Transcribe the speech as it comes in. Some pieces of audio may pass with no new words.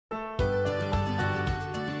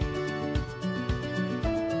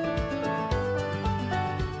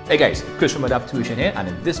Hey guys, Chris from Adaptation here, and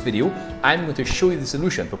in this video, I'm going to show you the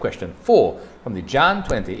solution for question 4 from the Jan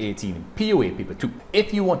 2018 PoA Paper 2.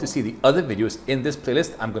 If you want to see the other videos in this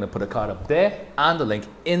playlist, I'm going to put a card up there and the link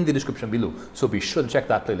in the description below, so be sure to check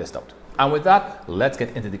that playlist out. And with that, let's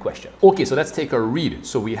get into the question. Okay, so let's take a read.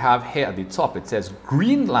 So we have here at the top, it says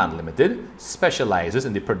Greenland Limited specializes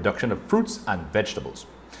in the production of fruits and vegetables.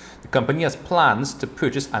 The company has plans to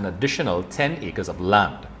purchase an additional 10 acres of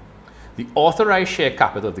land. The authorized share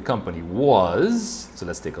capital of the company was, so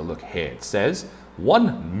let's take a look here. It says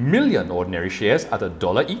 1 million ordinary shares at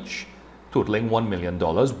 $1 each, totaling $1 million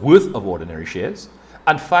worth of ordinary shares,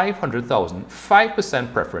 and 500,000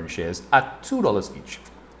 5% preference shares at $2 each,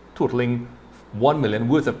 totaling 1 million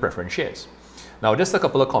worth of preference shares. Now, just a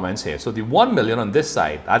couple of comments here. So the 1 million on this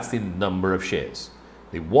side, that's the number of shares.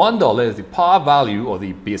 The $1 is the par value, or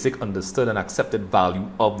the basic understood and accepted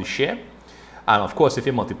value of the share. And of course, if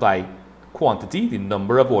you multiply quantity, the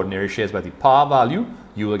number of ordinary shares, by the par value,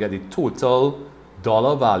 you will get the total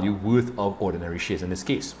dollar value worth of ordinary shares in this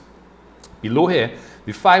case. Below here,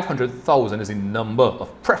 the 500,000 is the number of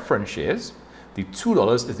preference shares. The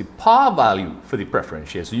 $2 is the par value for the preference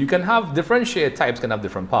shares. So you can have different share types, can have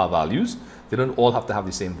different par values. They don't all have to have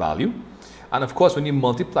the same value. And of course, when you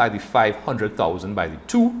multiply the 500,000 by the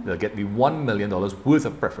 2, they'll get the $1 million worth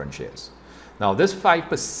of preference shares. Now this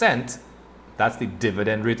 5%, that's the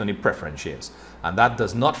dividend rate on the preference shares, and that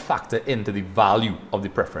does not factor into the value of the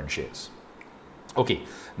preference shares. Okay,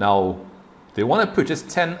 now they want to purchase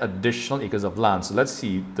 10 additional acres of land. So let's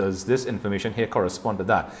see, does this information here correspond to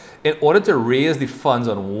that? In order to raise the funds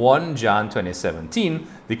on 1 Jan 2017,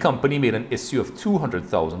 the company made an issue of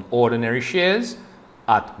 200,000 ordinary shares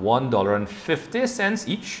at $1.50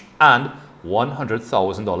 each and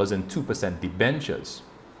 $100,000 in 2% debentures.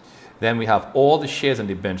 Then we have all the shares and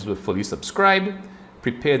debentures were fully subscribed.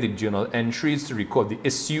 Prepare the journal entries to record the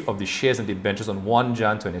issue of the shares and debentures on 1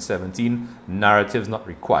 Jan 2017. Narratives not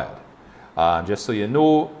required. Just so you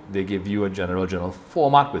know, they give you a general journal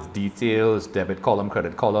format with details, debit column,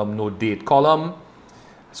 credit column, no date column.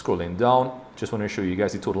 Scrolling down, just want to show you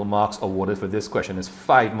guys the total marks awarded for this question is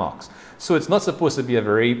 5 marks. So it's not supposed to be a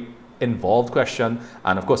very involved question,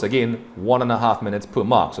 and of course, again, 1.5 minutes per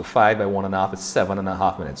mark. So 5 by 1.5 is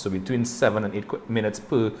 7.5 minutes. So between 7 and 8 minutes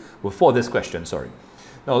for this question, sorry.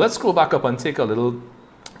 Now let's scroll back up and take a little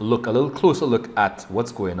closer look at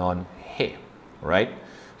what's going on here, right?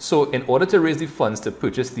 So in order to raise the funds to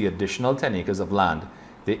purchase the additional 10 acres of land,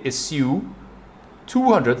 they issue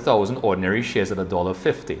 200,000 ordinary shares at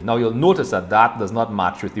 $1.50. Now you'll notice that that does not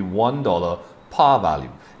match with the $1 par value.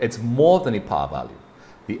 It's more than the par value.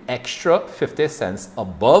 The extra 50 cents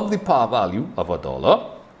above the par value of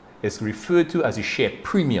 $1 is referred to as a share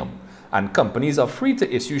premium, and companies are free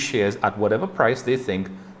to issue shares at whatever price they think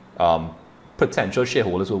potential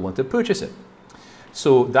shareholders will want to purchase it.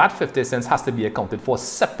 So that 50 cents has to be accounted for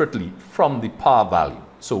separately from the par value.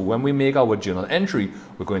 So when we make our journal entry,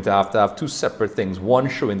 we're going to have 2 separate things, one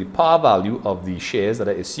showing the par value of the shares that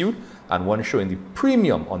are issued and one showing the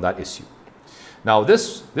premium on that issue. Now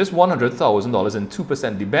this $100,000 in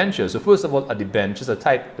 2% debentures. So first of all, a debenture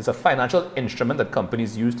is a financial instrument that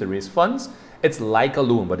companies use to raise funds. It's like a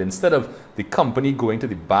loan, but instead of the company going to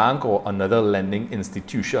the bank or another lending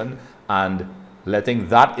institution and letting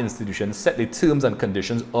that institution set the terms and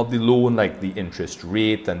conditions of the loan, like the interest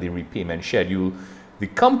rate and the repayment schedule, the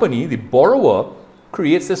company, the borrower,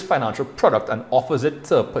 creates this financial product and offers it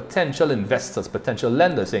to potential investors, potential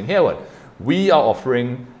lenders, saying, here what? We are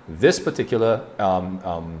offering this particular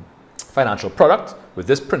financial product with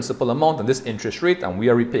this principal amount and this interest rate, and we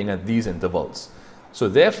are repaying at these intervals. So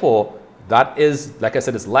therefore, that is, like I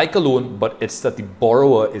said, it's like a loan, but it's that the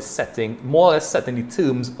borrower is more or less setting the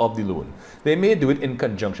terms of the loan. They may do it in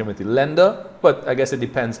conjunction with the lender, but I guess it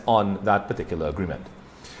depends on that particular agreement.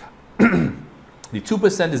 The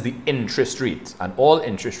 2% is the interest rate, and all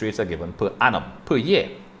interest rates are given per annum, per year.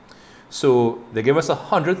 So they give us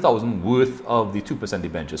 100,000 worth of the 2%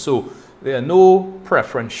 debenture. So there are no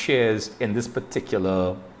preference shares in this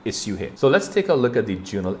particular issue here. So let's take a look at the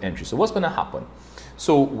journal entry. So what's going to happen?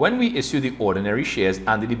 So when we issue the ordinary shares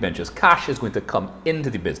and the debentures, cash is going to come into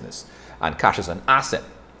the business, and cash is an asset.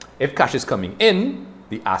 If cash is coming in,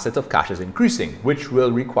 the asset of cash is increasing, which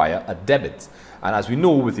will require a debit. And as we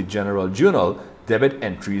know with the general journal, debit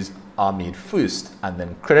entries are made first and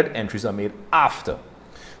then credit entries are made after.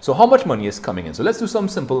 So how much money is coming in? So let's do some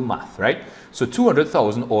simple math, right? So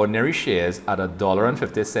 200,000 ordinary shares at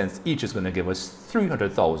 $1.50 each is going to give us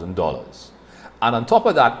 $300,000. And on top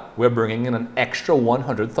of that, we're bringing in an extra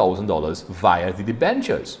 $100,000 via the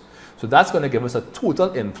debentures. So that's going to give us a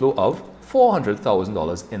total inflow of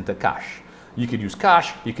 $400,000 into cash. You could use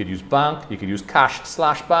cash, you could use bank, you could use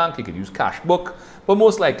cash/bank, you could use cash book, but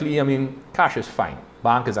most likely, I mean, cash is fine.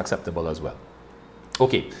 Bank is acceptable as well.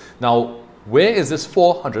 Okay, now where is this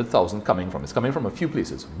 400,000 coming from? It's coming from a few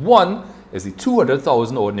places. One is the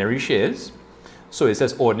 200,000 ordinary shares. So it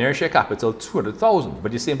says ordinary share capital 200,000.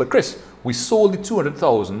 But you're saying, but Chris, we sold the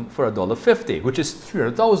 200,000 for $1.50, which is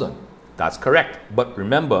 300,000. That's correct. But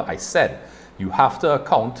remember, I said you have to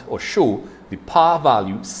account or show the par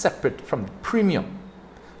value separate from the premium.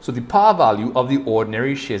 So the par value of the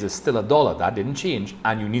ordinary shares is still $1. That didn't change,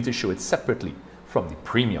 and you need to show it separately from the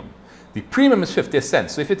premium. The premium is 50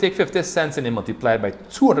 cents. So if you take 50 cents and you multiply it by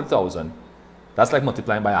 200,000, that's like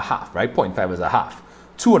multiplying by a half, right? 0.5 is a half.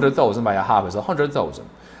 200,000 by a half is 100,000.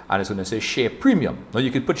 And it's going to say share premium. Now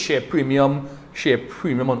you could put share premium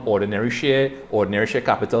on ordinary share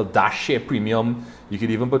capital dash share premium. You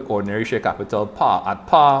could even put ordinary share capital at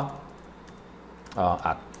par,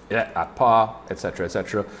 etc.,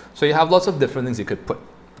 etc. So you have lots of different things you could put.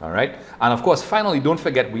 All right. And of course, finally, don't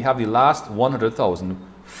forget we have the last 100,000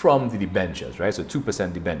 from the debentures, right? So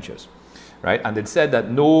 2% debentures, right? And it said that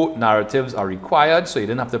no narratives are required, so you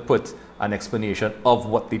didn't have to put an explanation of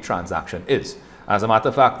what the transaction is. As a matter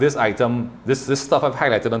of fact, this item, this stuff I've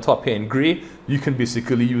highlighted on top here in gray, you can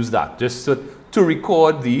basically use that just to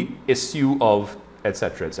record the issue of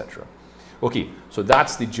etc., etc. Okay, so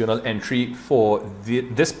that's the journal entry for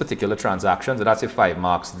this particular transaction. So that's your 5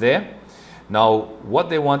 marks there. Now, what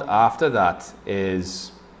they want after that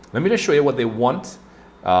is, let me just show you what they want,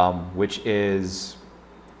 which is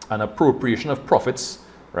an appropriation of profits,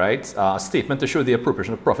 right? A statement to show the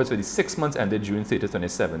appropriation of profits for the 6 months ended June 30,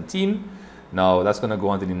 2017. Now, that's going to go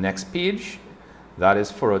on to the next page. That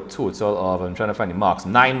is for a total of, I'm trying to find the marks,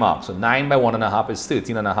 9 marks. So 9 by 1.5 is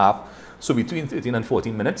 13.5. So between 13 and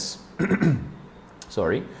 14 minutes.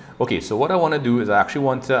 Sorry. Okay, so what I want to do is I actually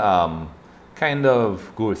want to kind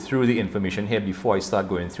of go through the information here before I start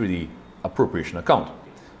going through the appropriation account.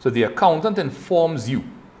 So the accountant informs you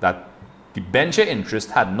that debenture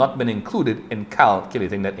interest had not been included in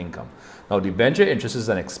calculating net income. Now, debenture interest is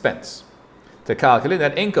an expense. To calculate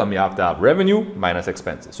net income, you have to have revenue minus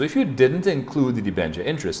expenses. So if you didn't include the debenture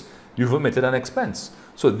interest, you've omitted an expense.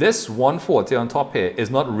 So this 140 on top here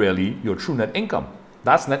is not really your true net income.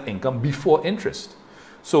 That's net income before interest.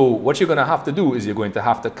 So what you're going to have to do is you're going to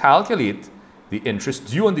have to calculate the interest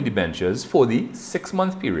due on the debentures for the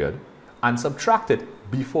 6-month period and subtract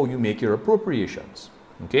it before you make your appropriations.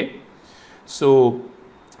 Okay? So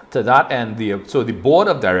to that end, the board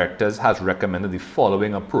of directors has recommended the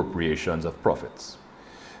following appropriations of profits.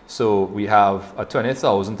 So we have a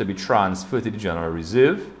 20,000 to be transferred to the general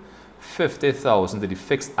reserve, 50,000 to the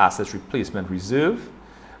fixed assets replacement reserve.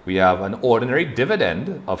 We have an ordinary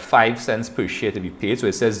dividend of 5 cents per share to be paid. So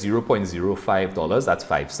it says $0.05, that's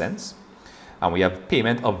 5 cents. And we have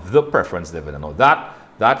payment of the preference dividend. Now that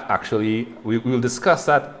actually, we will discuss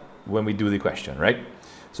that when we do the question, right?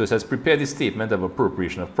 So it says prepare the statement of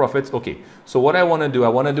appropriation of profits. Okay, so what I want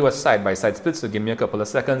to do a side-by-side split. So give me a couple of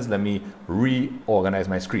seconds. Let me reorganize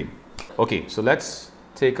my screen. Okay, so let's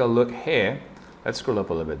take a look here. Let's scroll up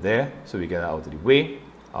a little bit there so we get it out of the way.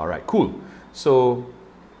 All right, cool. So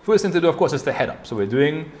first thing to do, of course, is to head up. So we're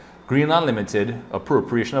doing Green Unlimited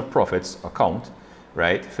appropriation of profits account,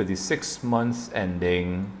 right, for the 6 months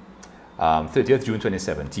ending 30th June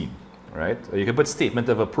 2017, right? So you can put statement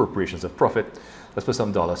of appropriations of profit. Let's put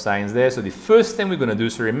some dollar signs there. So the first thing we're going to do,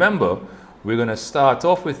 so remember, we're going to start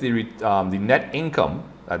off with the net income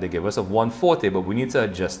that they give us of 140, but we need to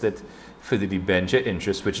adjust it for the debenture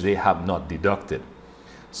interest, which they have not deducted.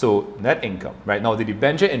 So net income, right? Now the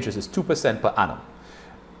debenture interest is 2% per annum.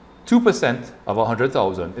 2% of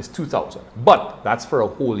 100,000 is 2,000, but that's for a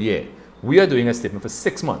whole year. We are doing a statement for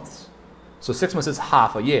 6 months. So 6 months is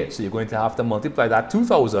half a year. So you're going to have to multiply that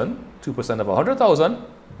 2,000, 2% of 100,000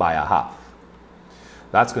 by a half.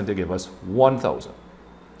 That's going to give us 1,000.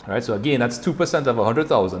 All right, so again, that's 2% of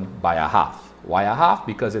 100,000 by a half. Why a half?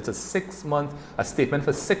 Because it's a statement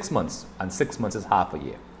for 6 months, and 6 months is half a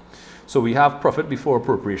year. So we have profit before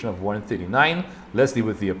appropriation of 139. Let's deal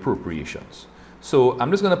with the appropriations. So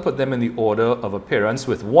I'm just going to put them in the order of appearance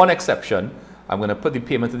with one exception. I'm going to put the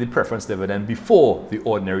payment of the preference dividend before the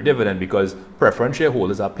ordinary dividend because preference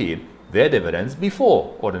shareholders are paid their dividends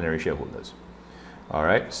before ordinary shareholders. All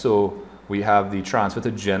right, so we have the transfer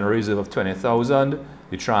to general reserve of 20,000,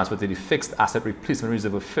 the transfer to the fixed asset replacement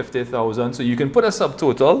reserve of 50,000. So you can put a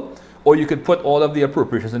subtotal, or you could put all of the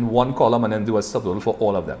appropriations in one column and then do a subtotal for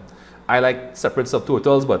all of them. I like separate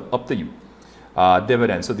subtotals, but up to you.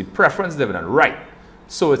 Dividend, so the preference dividend, right?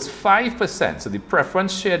 So it's 5%. So the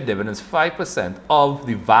preference share dividend is 5% of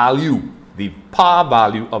the value the par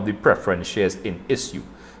value of the preference shares in issue.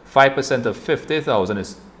 5% of 50,000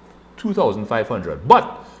 is 2,500.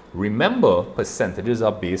 But remember, percentages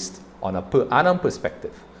are based on a per annum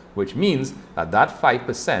perspective, which means that that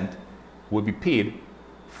 5% will be paid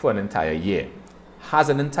for an entire year. Has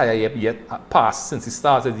an entire year yet passed since the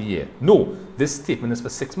start of the year? No, this statement is for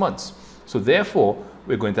 6 months. So therefore,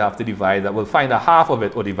 we're going to have to divide that. We'll find a half of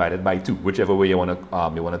it or divide it by 2, whichever way you want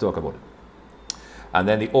to talk about it. And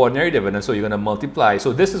then the ordinary dividend, so you're going to multiply.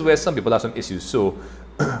 So this is where some people have some issues. So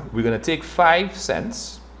we're going to take 5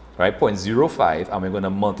 cents, right, 0.05, and we're going to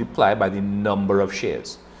multiply by the number of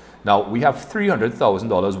shares. Now, we have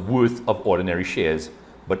 $300,000 worth of ordinary shares,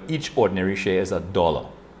 but each ordinary share is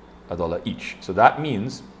 $1 each. So that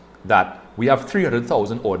means that we have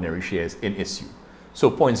 300,000 ordinary shares in issue. So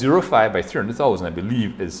 0.05 by 300,000, I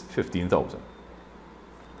believe, is 15,000.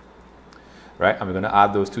 Right? And we're going to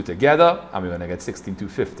add those two together, and we're going to get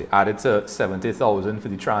 16,250. Added to 70,000 for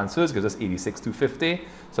the transfers gives us 86,250.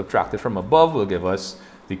 Subtracted from above will give us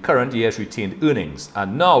the current year's retained earnings.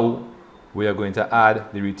 And now we are going to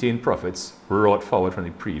add the retained profits brought forward from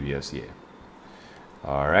the previous year.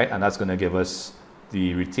 All right, and that's going to give us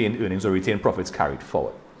the retained earnings or retained profits carried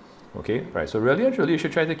forward. Okay, right. So really and truly, you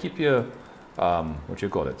should try to keep your what you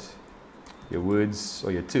call it, your words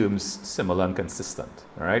or your terms similar and consistent.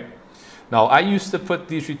 All right. Now, I used to put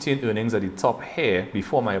these retained earnings at the top here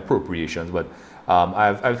before my appropriations, but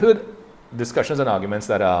I've heard discussions and arguments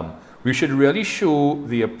that we should really show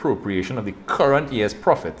the appropriation of the current year's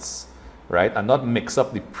profits, right, and not mix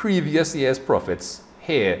up the previous year's profits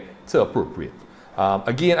here to appropriate.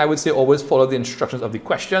 Again, I would say always follow the instructions of the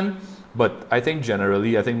question, but I think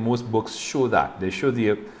generally, I think most books show that. They show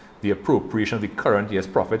the appropriation of the current year's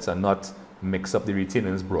profits and not mix up the retained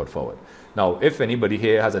earnings brought forward. Now, if anybody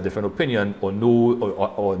here has a different opinion or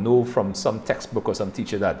know from some textbook or some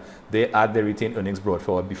teacher that they add their retained earnings brought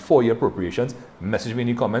forward before your appropriations, message me in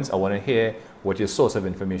the comments. I want to hear what your source of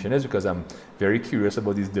information is because I'm very curious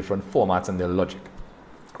about these different formats and their logic.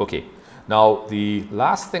 Okay, now the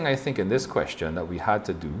last thing I think in this question that we had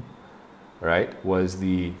to do, right, was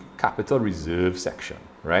the capital reserve section,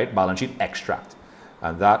 right, balance sheet extract.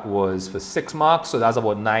 And that was for 6 marks, so that's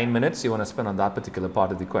about 9 minutes you want to spend on that particular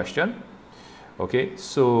part of the question. Okay,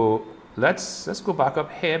 so let's go back up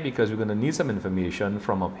here because we're going to need some information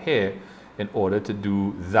from up here in order to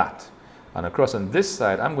do that. And across on this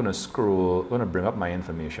side, I'm going to scroll, I'm going to bring up my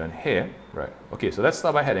information here. Right. Okay, so let's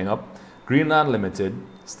start by heading up. Greenland Limited,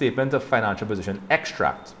 Statement of Financial Position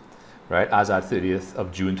Extract, right, as at 30th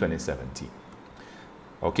of June 2017.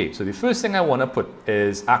 Okay, so the first thing I want to put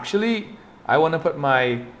is actually, I want to put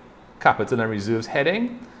my capital and reserves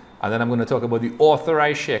heading, and then I'm going to talk about the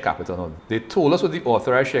authorized share capital. Now, they told us what the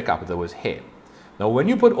authorized share capital was here. Now, when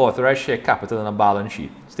you put authorized share capital in a balance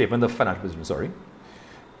sheet, statement of financial position, sorry,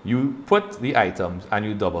 you put the items and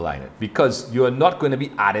you double line it because you're not going to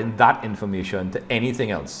be adding that information to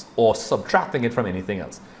anything else or subtracting it from anything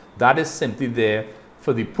else. That is simply there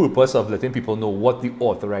for the purpose of letting people know what the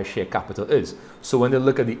authorized share capital is. So when they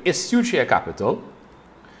look at the issued share capital,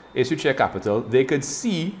 they could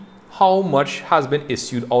see how much has been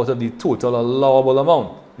issued out of the total allowable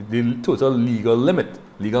amount, the total legal limit,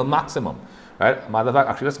 legal maximum, right? Matter of fact,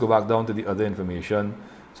 actually, let's go back down to the other information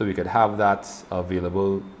so we could have that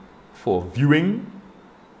available for viewing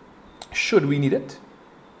should we need it.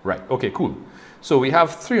 Right, okay, cool. So we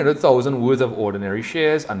have 300,000 worth of ordinary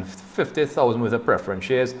shares and 50,000 worth of preference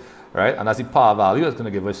shares, right? And that's the par value, that's going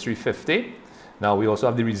to give us 350. Now we also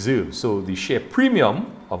have the reserve. So the share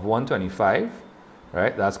premium of 125,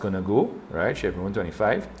 right? That's going to go, right? Share premium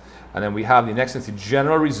 125. And then we have the next is the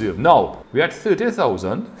general reserve. Now we had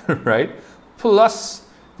 30,000, right? Plus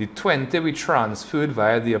the 20 we transferred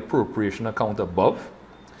via the appropriation account above.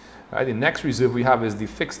 Right? The next reserve we have is the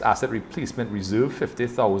fixed asset replacement reserve,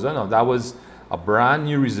 50,000. Now that was a brand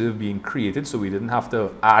new reserve being created, so we didn't have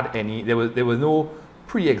to add any. There were no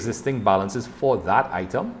pre-existing balances for that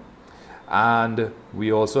item. And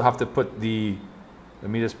we also have to put the, let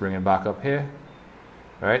me just bring it back up here,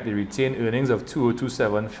 right? The retained earnings of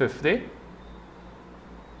 202,750.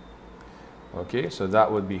 Okay, so that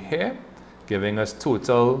would be here, giving us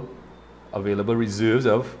total available reserves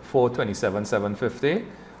of 427,750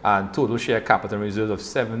 and total share capital reserves of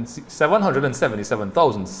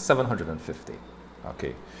 777,750.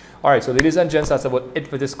 Okay. All right, so ladies and gents, that's about it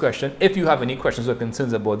for this question. If you have any questions or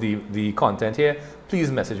concerns about the content here,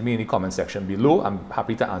 please message me in the comment section below. I'm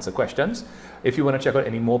happy to answer questions. If you want to check out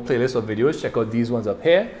any more playlists or videos, check out these ones up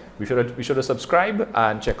here. Be sure to subscribe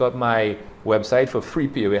and check out my website for free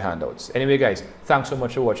POA handouts. Anyway, guys, thanks so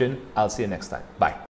much for watching. I'll see you next time. Bye.